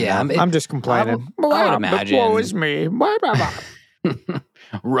 I don't know. I'm just complaining. I would imagine. Woe is me.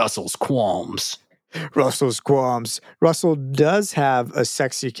 Russell's qualms. Russell does have a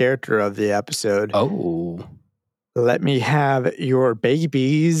sexy character of the episode. Oh. Let me have your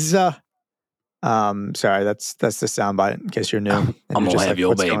babies. Sorry, that's the soundbite in case you're new. I'm gonna have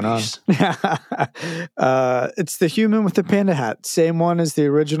your babies. It's the human with the panda hat. Same one as the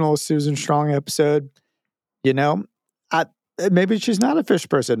original Susan Strong episode. Maybe she's not a fish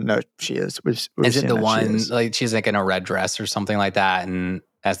person. No, she is. We've is it the one like she's like in a red dress or something like that? And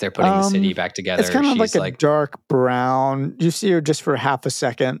as they're putting the city back together, it's kind of like a dark brown. You see her just for half a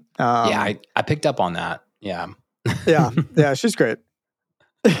second. I picked up on that. Yeah. yeah, she's great.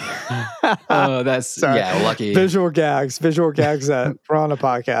 Oh, that's lucky. Visual gags that we're on a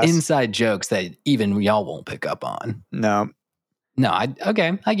podcast. Inside jokes that even y'all won't pick up on. No, I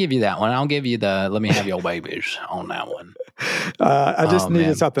give you that one. I'll give you the let me have your babies on that one. I just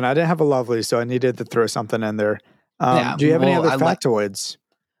needed something. I didn't have a lovely, so I needed to throw something in there. Do you have any other factoids?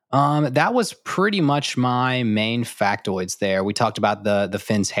 That was pretty much my main factoids there. We talked about the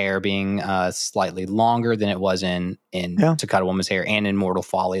Finn's hair being slightly longer than it was in To Cut a Woman's Hair and in Mortal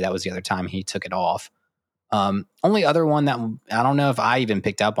Folly. That was the other time he took it off. Only other one that I don't know if I even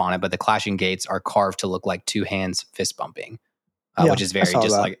picked up on it, but the clashing gates are carved to look like two hands fist bumping. which is I very saw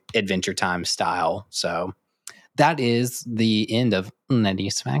just that. like Adventure Time style. So that is the end of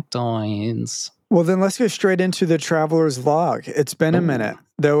Neddy's Factoids. Well, then let's get straight into the Traveler's Log. It's been a minute,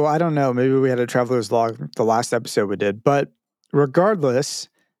 though I don't know. Maybe we had a Traveler's Log the last episode we did. But regardless,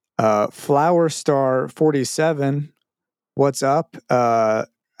 Flower Star 47, what's up? I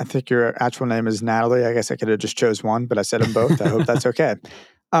think your actual name is Natalie. I guess I could have just chose one, but I said them both. I hope that's okay.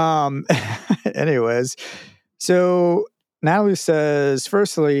 Anyways, so Natalie says,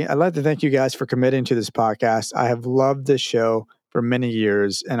 firstly, I'd like to thank you guys for committing to this podcast. I have loved this show for many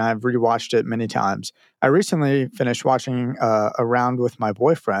years, and I've rewatched it many times. I recently finished watching Around with my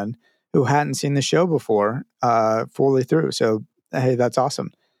boyfriend, who hadn't seen the show before, fully through. So, hey, that's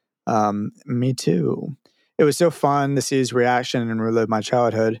awesome. Me too. It was so fun to see his reaction and relive my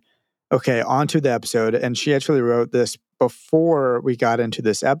childhood. Okay, on to the episode. And she actually wrote this before we got into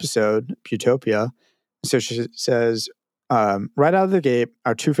this episode, Utopia. So she says, right out of the gate,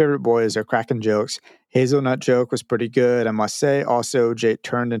 our two favorite boys are cracking jokes. Hazelnut joke was pretty good, I must say. Also, Jake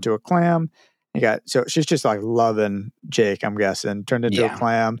turned into a clam. So she's just like loving Jake, I'm guessing. Turned into a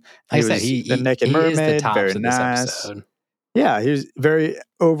clam. Like I said, the naked mermaid, is the tops very of this nice. episode. Yeah, he was very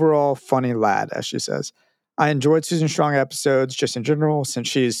overall funny lad, as she says. I enjoyed Susan Strong episodes just in general, since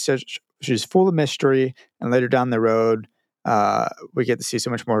she's full of mystery, and later down the road, we get to see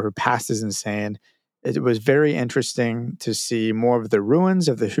so much more of her past is insane. It was very interesting to see more of the ruins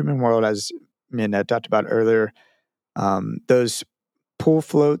of the human world, as me and Ned talked about earlier. Those pool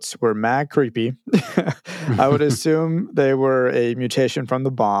floats were mad creepy. I would assume they were a mutation from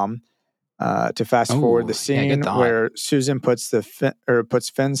the bomb. To fast forward the scene where Susan puts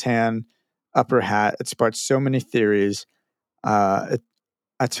Finn's hand up her hat, it sparks so many theories. It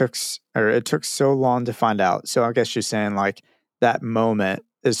took so long to find out. So I guess she's saying like that moment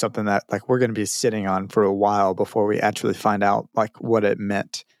is something that like we're going to be sitting on for a while before we actually find out like what it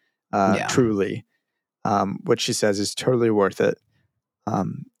meant truly. Which she says is totally worth it.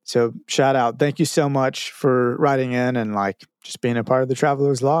 So shout out. Thank you so much for writing in and like just being a part of the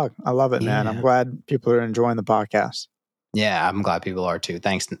Traveler's Log. I love it, man. I'm glad people are enjoying the podcast. Yeah, I'm glad people are too.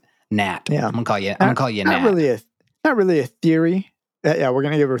 Thanks, Nat. Yeah. I'm gonna call you Nat. Not really a theory. Yeah, we're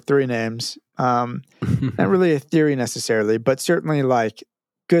gonna give her 3 names. Not really a theory necessarily, but certainly like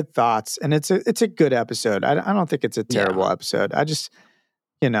good thoughts. And it's a good episode. I don't think it's a terrible episode. I just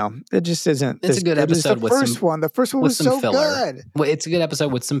it just isn't. It's a good episode with the first one. The first one was so filler. good. Well, it's a good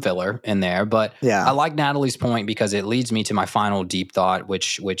episode with some filler in there, but I like Natalie's point because it leads me to my final deep thought,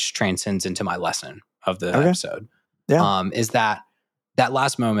 which transcends into my lesson of the episode. Yeah. Is that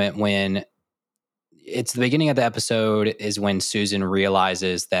last moment when it's the beginning of the episode is when Susan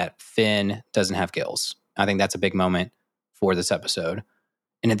realizes that Finn doesn't have gills. I think that's a big moment for this episode.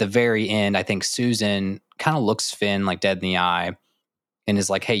 And at the very end, I think Susan kind of looks Finn like dead in the eye and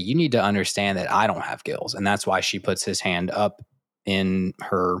is like, hey, you need to understand that I don't have gills. And that's why she puts his hand up in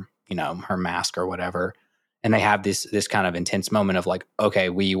her, her mask or whatever. And they have this kind of intense moment of like, okay,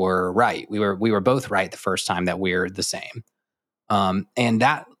 we were right. We were both right the first time that we're the same. And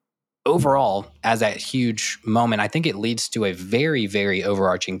that overall, as that huge moment, I think it leads to a very, very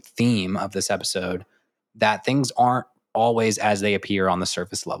overarching theme of this episode that things aren't always as they appear on the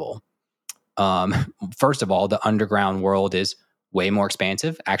surface level. First of all, the underground world is way more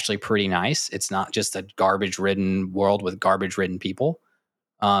expansive, actually pretty nice. It's not just a garbage-ridden world with garbage-ridden people.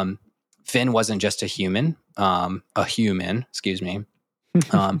 Finn wasn't just a human, excuse me.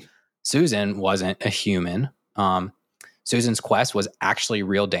 Susan wasn't a human. Susan's quest was actually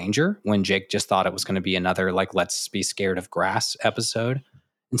real danger when Jake just thought it was going to be another, like, let's be scared of grass episode.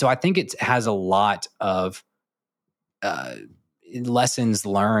 And so I think it has a lot of lessons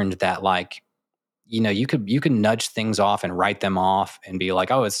learned that, like, you can nudge things off and write them off and be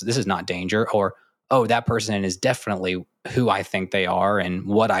like, oh, this is not danger, or, oh, that person is definitely who I think they are and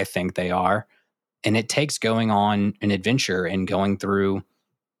what I think they are. And it takes going on an adventure and going through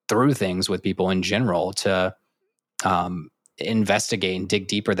things with people in general to investigate and dig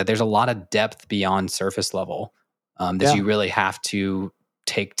deeper, that there's a lot of depth beyond surface level that you really have to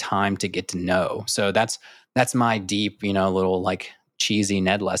take time to get to know. So that's my deep, little like cheesy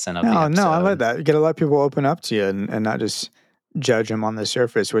Ned lesson of the episode. No, I like that. You got to let people open up to you and not just judge them on the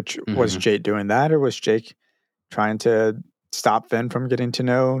surface, which was Jake doing that, or was Jake trying to stop Finn from getting to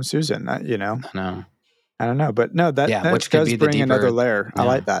know Susan? I don't know. But no, that which does could be bring deeper, another layer. I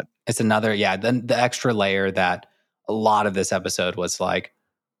like that. It's another, then the extra layer that a lot of this episode was like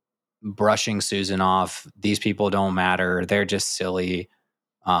brushing Susan off. These people don't matter. They're just silly.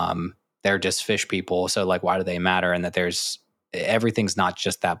 They're just fish people. So like, why do they matter? And that everything's not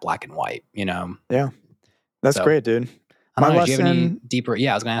just that black and white, Yeah. That's great, dude. I don't My know. Do you have any lesson, deeper?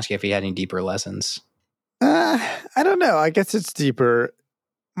 Yeah, I was going to ask you if you had any deeper lessons. I don't know. I guess it's deeper.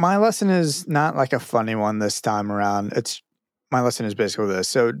 My lesson is not like a funny one this time around. My lesson is basically this.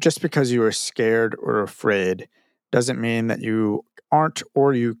 So just because you are scared or afraid doesn't mean that you aren't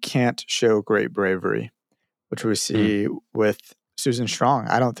or you can't show great bravery, which we Mm. see with Susan Strong.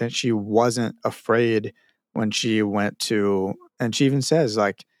 I don't think she wasn't afraid when she went to, and she even says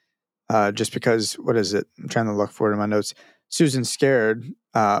like, just because, what is it? I'm trying to look for it in my notes. Susan's scared,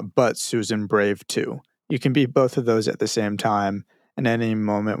 but Susan brave too. You can be both of those at the same time. And any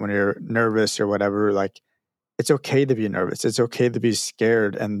moment when you're nervous or whatever, like it's okay to be nervous. It's okay to be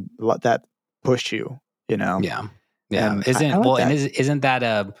scared and let that push you, you know? Yeah. Yeah. And I like that. Isn't that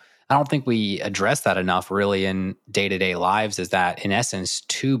I don't think we address that enough really in day-to-day lives, is that in essence,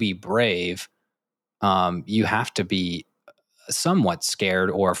 to be brave, you have to be somewhat scared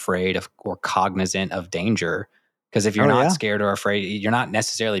or afraid of or cognizant of danger. Because if you're Oh, not yeah. scared or afraid, you're not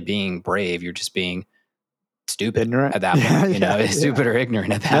necessarily being brave. You're just being stupid Ignorant. at that Yeah, point, yeah, stupid yeah. or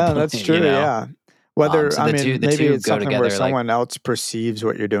ignorant at that No, point, that's true. Yeah. So I mean, the maybe two it's go something where together. Like, someone else perceives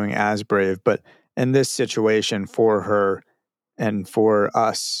what you're doing as brave, but in this situation for her and for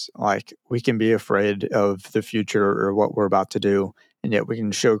us, like we can be afraid of the future or what we're about to do, and yet we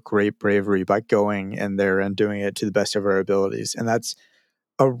can show great bravery by going in there and doing it to the best of our abilities. And that's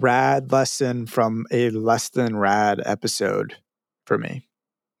a rad lesson from a less than rad episode for me.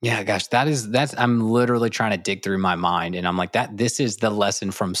 yeah, gosh, that's I'm literally trying to dig through my mind, and I'm like, this is the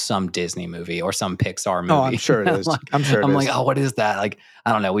lesson from some Disney movie or some Pixar Oh, I'm movie. sure it I'm is. like, I'm sure it I'm like, is. oh, what is that? Like,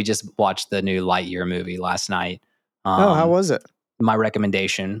 I don't know. We just watched the new Lightyear movie last night. Oh, how was it? My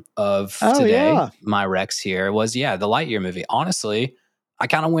recommendation of Oh, today, yeah. my Rex here was, the Lightyear movie. Honestly, I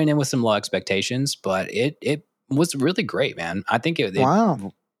kind of went in with some low expectations, but it was really great, man. I think it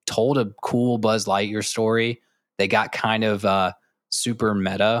Wow. told a cool Buzz Lightyear story. They got kind of super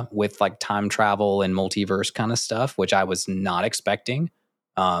meta with like time travel and multiverse kind of stuff, which I was not expecting.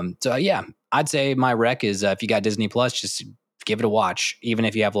 So yeah, I'd say my rec is if you got Disney Plus, just give it a watch, even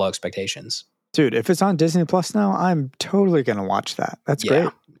if you have low expectations. Dude, if it's on Disney Plus now, I'm totally going to watch that. That's Yeah.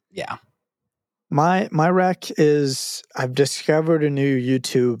 great. Yeah. My rec is I've discovered a new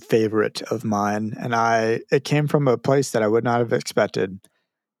YouTube favorite of mine, and it came from a place that I would not have expected.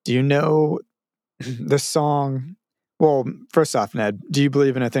 Do you know the song? Well, first off, Ned, do you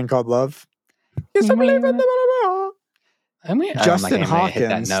believe in a thing called love? Yes, I believe in the I mean, I'm not Justin going to hit that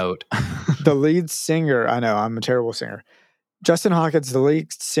Hawkins, note. the lead singer. I know I'm a terrible singer. Justin Hawkins, the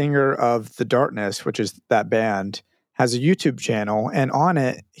lead singer of The Darkness, which is that band, has a YouTube channel, and on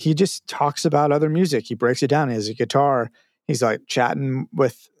it, he just talks about other music. He breaks it down. He has a guitar. He's like chatting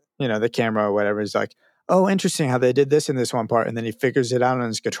with, the camera or whatever. He's like, oh, interesting how they did this in this one part. And then he figures it out on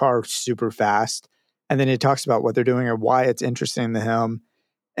his guitar super fast. And then he talks about what they're doing or why it's interesting to him.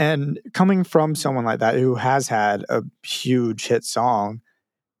 And coming from someone like that who has had a huge hit song,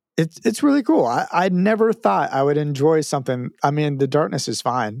 it's really cool. I never thought I would enjoy something. I mean, The Darkness is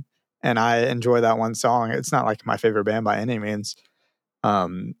fine, and I enjoy that one song. It's not like my favorite band by any means.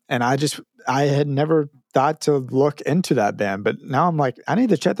 And I had never thought to look into that band, but now I'm like, I need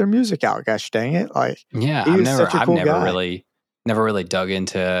to check their music out. Gosh dang it! Like, Yeah, he was such a cool guy. never really dug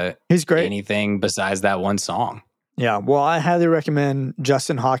into He's great. anything besides that one song. Yeah, well, I highly recommend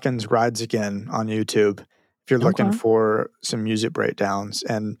Justin Hawkins Rides Again on YouTube if you're looking for some music breakdowns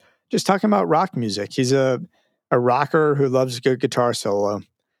and just talking about rock music. He's a rocker who loves a good guitar solo.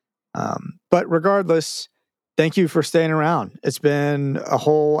 But regardless, thank you for staying around. It's been a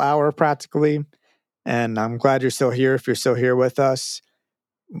whole hour practically, and I'm glad you're still here. If you're still here with us,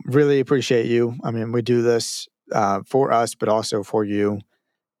 really appreciate you. I mean, we do this for us, but also for you.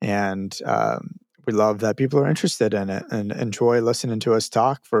 And we love that people are interested in it and enjoy listening to us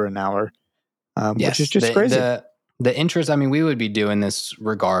talk for an hour, which is just crazy. The interest, I mean, we would be doing this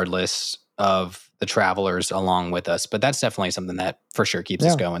regardless of the travelers along with us, but that's definitely something that for sure keeps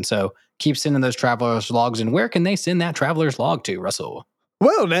us going. So keep sending those travelers logs. And where can they send that traveler's log to, Russell?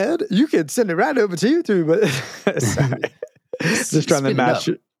 Well, Ned, you can send it right over to YouTube. But sorry. Just trying to match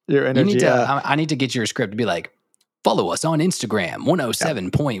your energy. I need to get your script to be like, follow us on Instagram,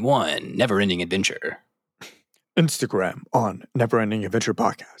 107.1 Never Ending Adventure. Instagram on Never Ending Adventure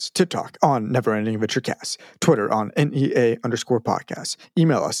Podcast. TikTok on Never Ending Adventure Cast. Twitter on NEA_podcast.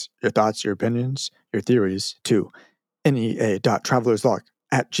 Email us your thoughts, your opinions, your theories to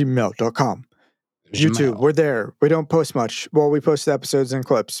NEA.travelerslog@gmail.com. YouTube, we're there. We don't post much. Well, we post episodes and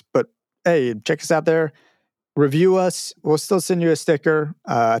clips, but hey, check us out there. Review us. We'll still send you a sticker.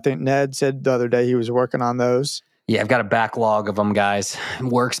 I think Ned said the other day he was working on those. Yeah, I've got a backlog of them, guys.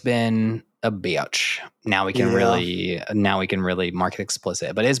 Work's been a bitch. Now we can really mark it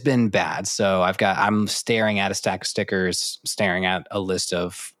explicit, but it's been bad. So I'm staring at a stack of stickers, staring at a list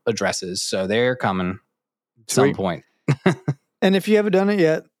of addresses. So they're coming at some point. And if you haven't done it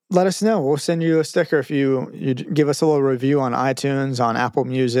yet, let us know. We'll send you a sticker if you give us a little review on iTunes, on Apple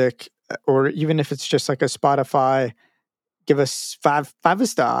Music, or even if it's just like a Spotify. Give us five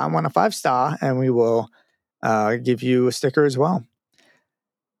star. I want a 5-star, and we will give you a sticker as well.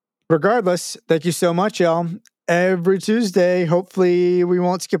 Regardless, thank you so much, y'all. Every Tuesday, hopefully we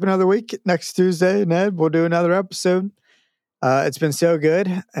won't skip another week. Next Tuesday, Ned, we'll do another episode. It's been so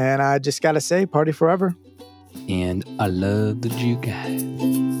good, and I just got to say, party forever. And I love that you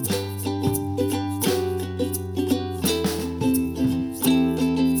guys.